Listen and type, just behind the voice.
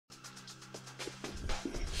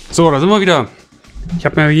So, da sind wir wieder. Ich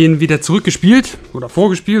habe mir jeden wieder zurückgespielt oder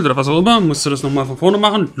vorgespielt oder was auch immer. Musste das nochmal von vorne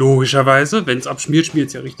machen. Logischerweise, wenn es abschmiert, spielt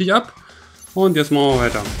es ja richtig ab. Und jetzt machen wir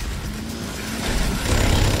weiter.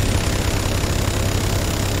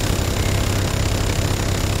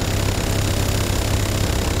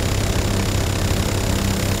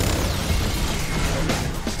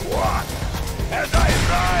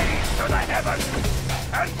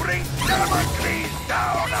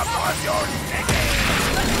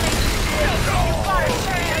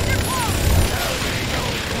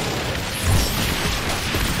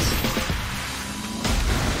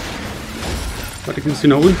 Warte, ich muss hier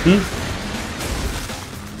nach unten.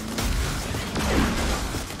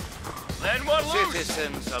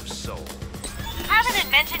 Citizens of Seoul. Have an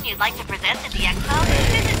invention you'd like to present to the Expo?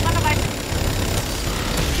 This is one of our...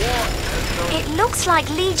 It looks like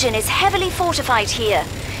Legion is heavily fortified here.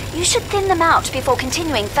 You should thin them out before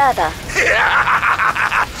continuing further.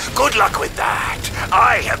 Good luck with that.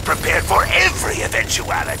 I have prepared for every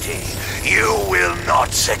eventuality. You will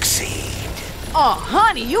not succeed. Oh,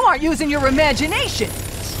 honey, you aren't using your imagination.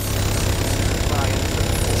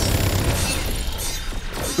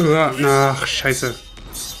 Ach, scheiße.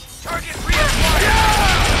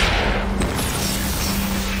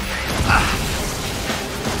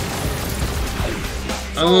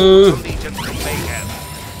 Agents of Mayhem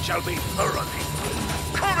shall be thoroughly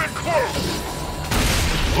coming close.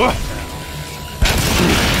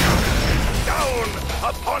 Down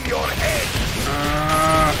upon your head.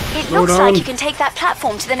 It looks like you can take that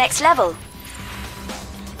platform to the next level.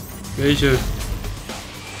 Welche?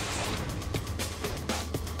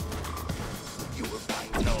 You will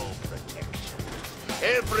find no protection.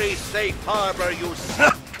 Every safe harbor you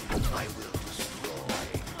seek, I will destroy.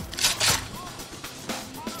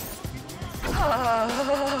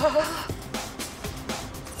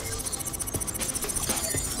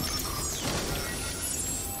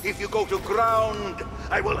 If you go to ground,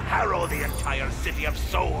 I will harrow the entire city of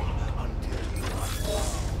Seoul until you are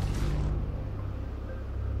gone.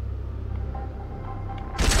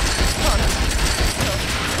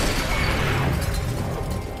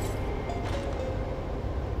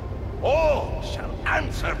 All shall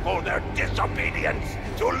answer for their disobedience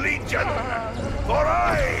to Legion. For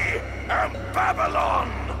I am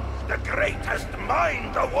Babylon, the greatest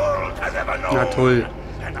mind the world has ever known. Na toll.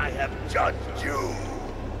 And I have judged you.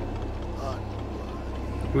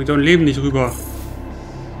 Mit deinem Leben nicht rüber.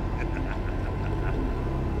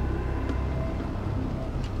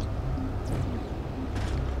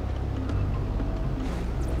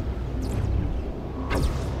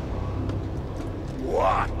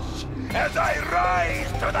 Watch as I rise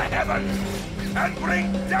to the heavens and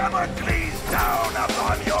bring Damocles down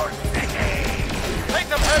upon your city. Take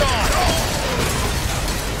them head on.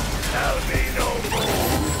 There'll be no more.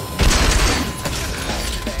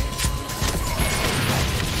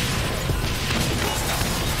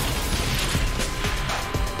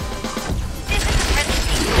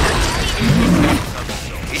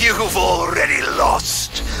 You've already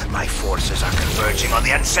lost. My forces are converging on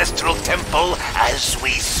the ancestral temple as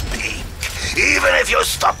we speak. Even if you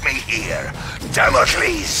stop me here,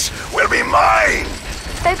 Damocles will be mine!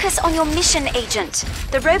 Focus on your mission, Agent.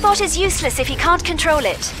 The robot is useless if you can't control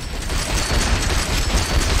it.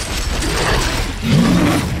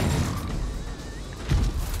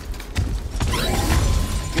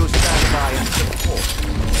 You stand by and support.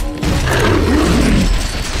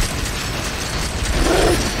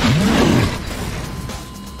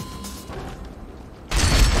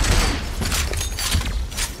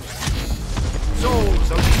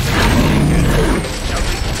 Souls of the shall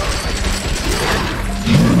be burned.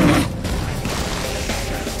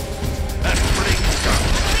 And bring down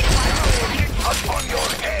upon your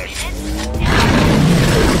head.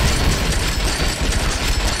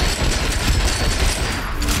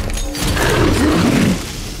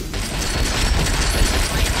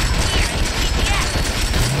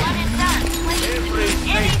 Every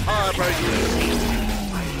safe harbor you see.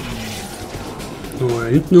 So, da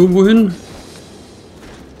hinten irgendwo hin.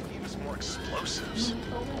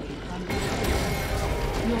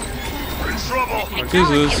 Was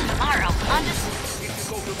ist es? If you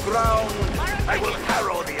go to ground, I will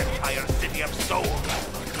harrow the entire city of Seoul.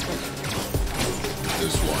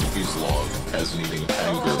 This one is logged as needing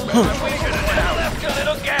anger management. We should have left a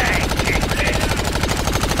little gang.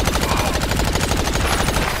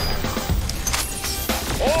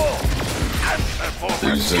 Oh, answer for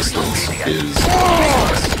Resistance is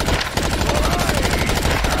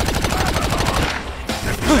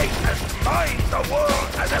the greatest mind the world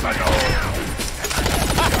has ever known.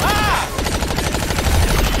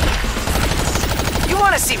 You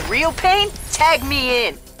want to see real pain? Tag me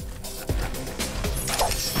in.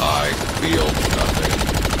 I feel nothing.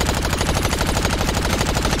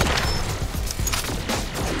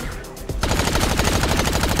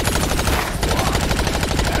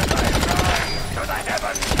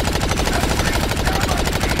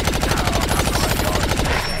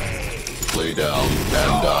 Lay down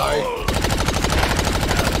and die.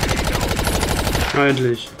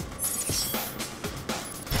 Endlich.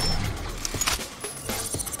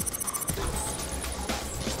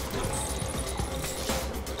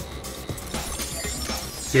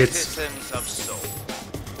 Jetzt. Citizens of Soul,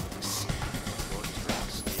 your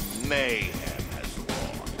trust in mayhem has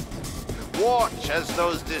wrought. Watch as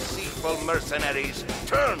those deceitful mercenaries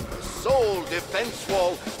turn the Soul defense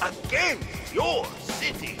wall against your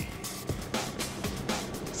city.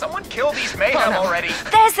 Someone kill these mayhem already.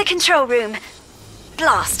 There's the control room.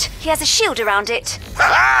 Blast. He has a shield around it.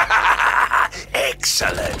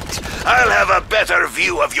 Excellent. I'll have a better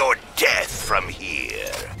view of your death from here.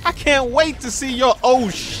 I can't wait to see your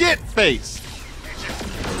old shit face.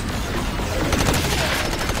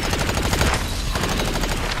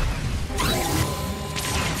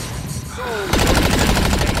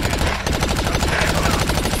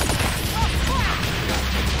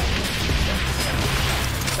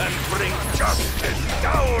 And bring justice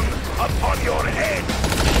down upon your head.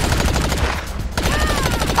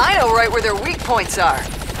 I know right where their weak points are.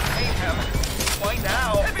 Mayhem. Why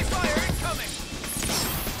now? Heavy fire incoming.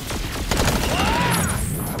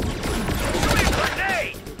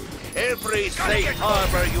 Grenade! Every safe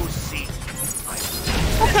harbor you seek.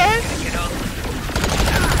 Okay. Get up.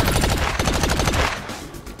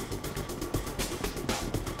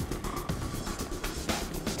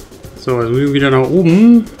 So, jetzt müssen wir wieder nach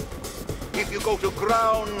oben. If you go to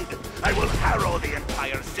ground, I will harrow the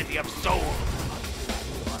entire city of Soul.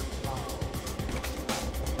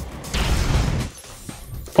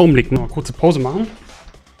 Augenblick, noch eine kurze Pause machen.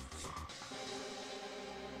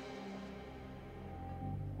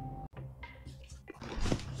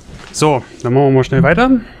 So, dann machen wir mal schnell weiter.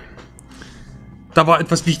 Da war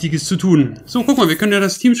etwas Wichtiges zu tun. So, guck mal, wir können ja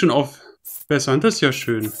das Team schon aufbessern. Das ist ja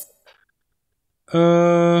schön.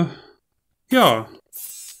 Ja.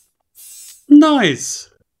 Nice.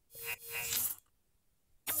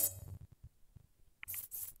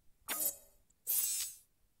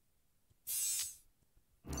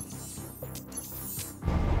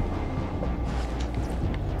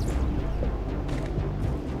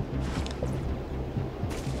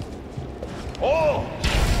 Oh,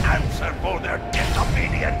 answer for their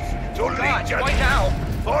disobedience to Legion. Why now?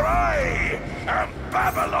 For I am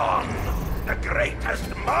Babylon, the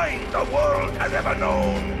greatest mind the world has ever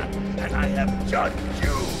known, and I have judged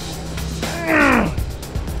you.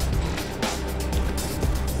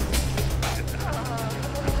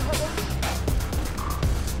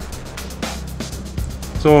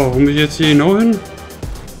 So, wo muss ich jetzt hier genau hin?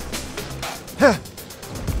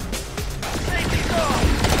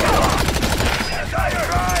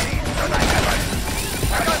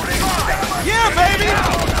 Yeah, baby.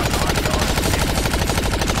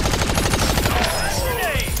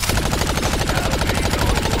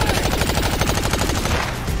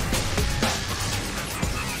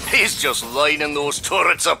 He's just lining those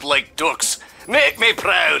turrets up like ducks. Make me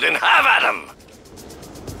proud and have at him!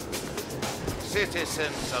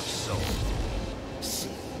 Citizens of Soul, see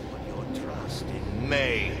what your trust in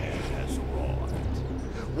mayhem has wrought.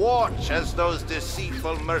 Watch as those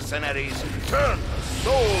deceitful mercenaries turn the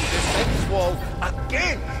Soul defense wall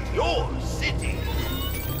against your city.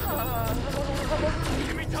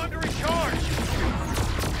 Give me time to recharge.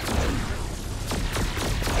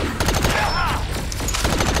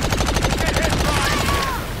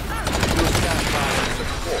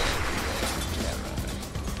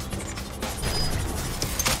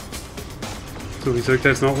 So, wie soll ich da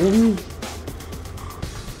jetzt nach oben?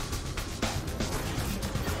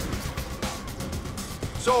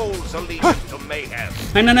 Soul's allegiance to mayhem.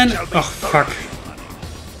 Nein, nein, nein. Ach, fuck.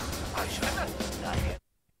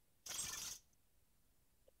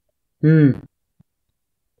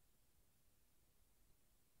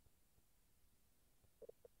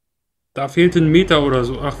 Da fehlt ein Meter oder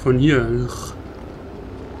so. Ach, von hier. Ugh.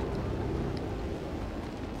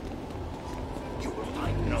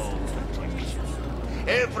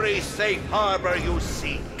 Every safe harbor you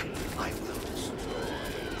seek, I will destroy.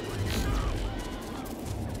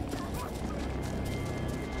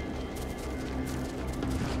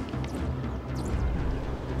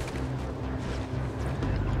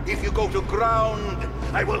 If you go to ground,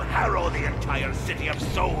 I will harrow the entire city of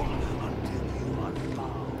Soul until you are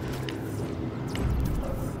found.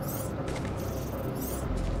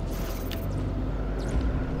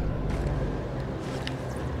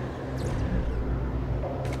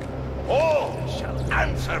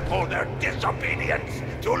 answer for their disobedience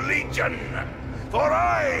to Legion. For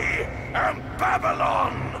I am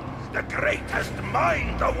Babylon, the greatest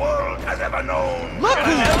mind the world has ever known. Look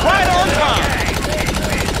who's right on time!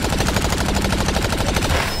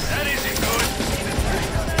 That isn't good.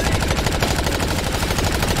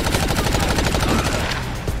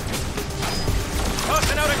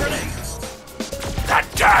 Tossing out a grenade. That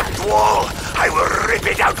damned wall! I will rip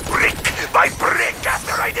it out brick by brick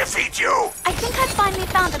after I defeat you! I think I've finally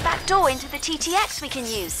found a back door into the TTX we can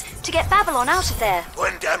use to get Babylon out of there.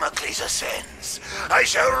 When Damocles ascends, I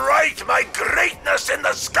shall write my greatness in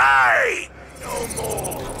the sky! No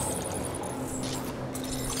more!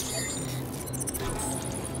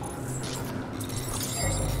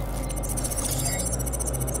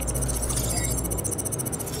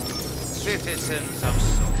 Citizens of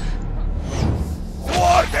Soul.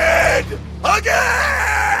 Thwarted! Again!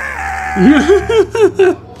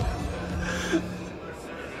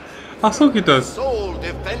 Ach so geht das. Soul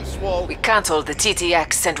defense wall. We can't hold the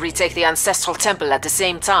TTX and retake the Ancestral Temple at the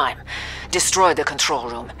same time. Destroy the control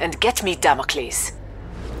room and get me Damocles.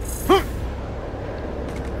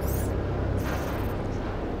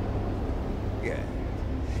 Yeah.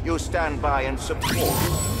 You stand by and support.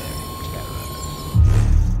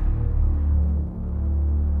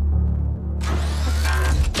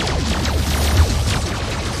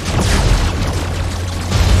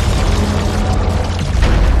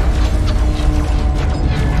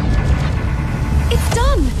 It's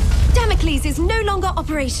done! Damocles is no longer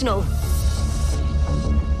operational.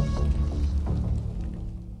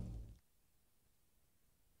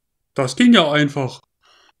 Das ging ja einfach.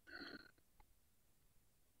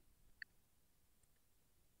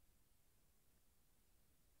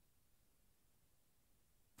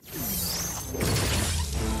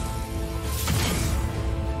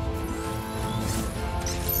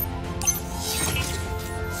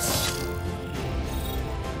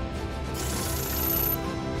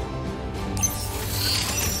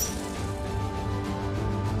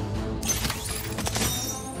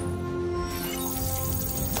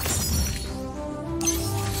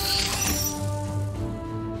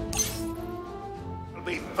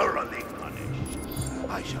 Be thoroughly punished.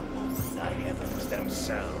 I shall open thy heavens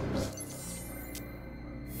themselves.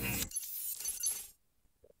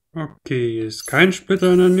 Okay, hier ist kein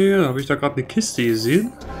Splitter in der Nähe. Habe ich da gerade eine Kiste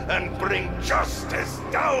gesehen? And bring justice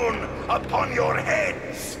down upon your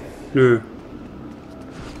heads. Nö.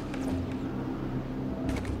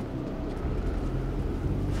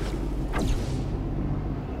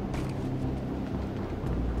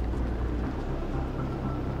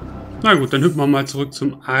 Na gut, dann hüpfen wir mal zurück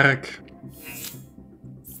zum Ark.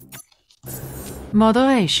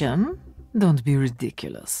 Moderation? Don't be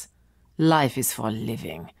ridiculous. Life is for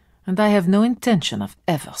living, and I have no intention of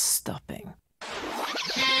ever stopping.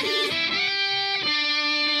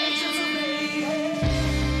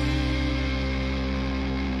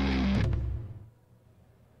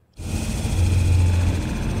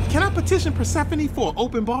 Can I petition Persephone for an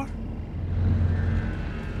open bar?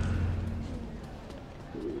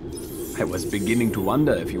 I was beginning to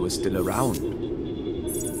wonder if he was still around.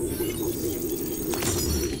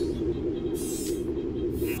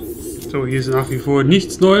 So, hier ist nach wie vor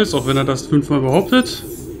nichts Neues, auch wenn er das 5-mal behauptet.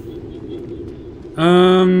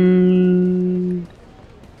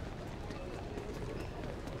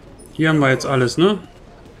 Hier haben wir jetzt alles, ne?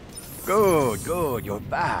 Good, good, you're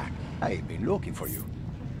back. I've been looking for you.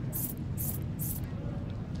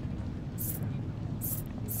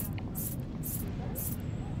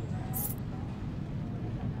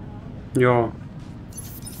 Ja.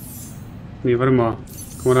 Nee, warte mal.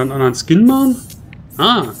 Kann man da einen anderen Skin machen?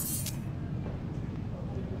 Ah.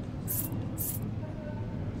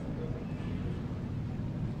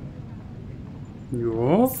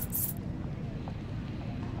 Ja.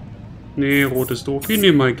 Nee, rot ist doof. Wir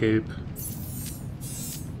nehmen mal gelb.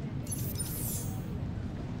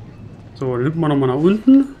 So, dann hüpfen wir nochmal nach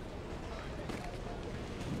unten.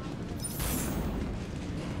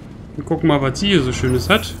 Und gucken mal, was sie hier so Schönes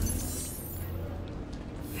hat.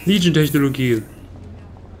 Legion-Technologie.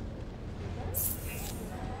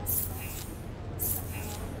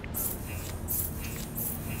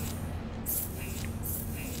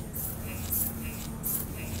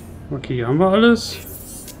 Okay, hier haben wir alles.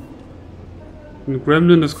 Ein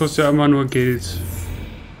Gremlin, das kostet ja immer nur Geld.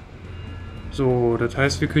 So, das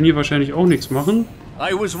heißt, wir können hier wahrscheinlich auch nichts machen.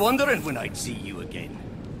 I was wondering when I'd see you again.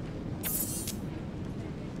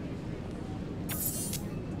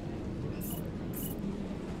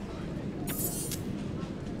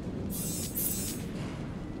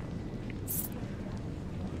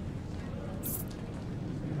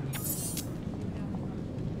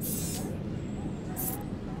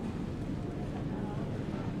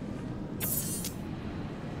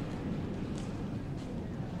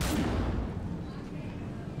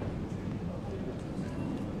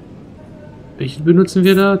 Welchen benutzen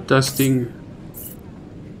wir da? Das Ding.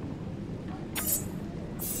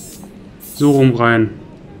 So rum rein.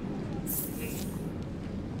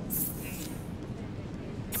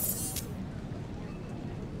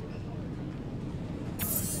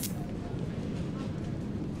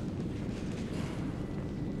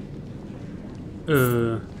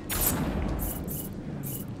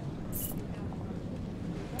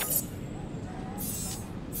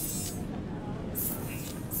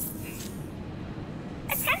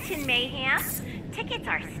 Attention, Mayhem. Tickets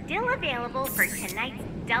are still available for tonight's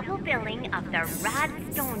double billing of the Rod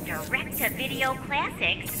Stone direct-to-video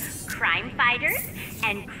classics, Crime Fighters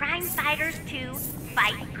and Crime Fighters 2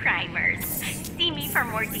 Fight Crimers. See me for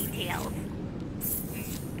more details.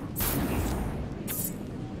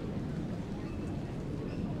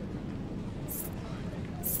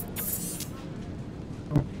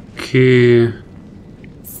 Okay.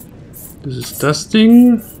 Das ist das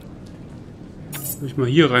Ding. Will ich mal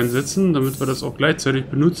hier reinsetzen, damit wir das auch gleichzeitig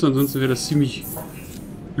benutzen. Ansonsten wäre das ziemlich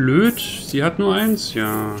blöd. Sie hat nur eins,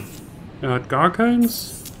 ja. Er hat gar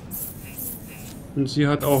keins. Und sie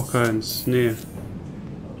hat auch keins. Nee.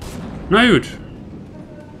 Na gut.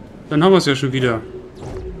 Dann haben wir es ja schon wieder.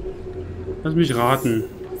 Lass mich raten.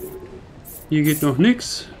 Hier geht noch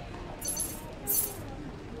nichts.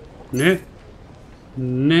 Nee.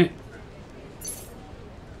 Nee.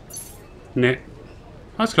 Nee.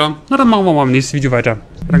 Alles klar. Na, dann machen wir mal im nächsten Video weiter.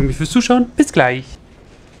 Ich bedanke mich fürs Zuschauen. Bis gleich.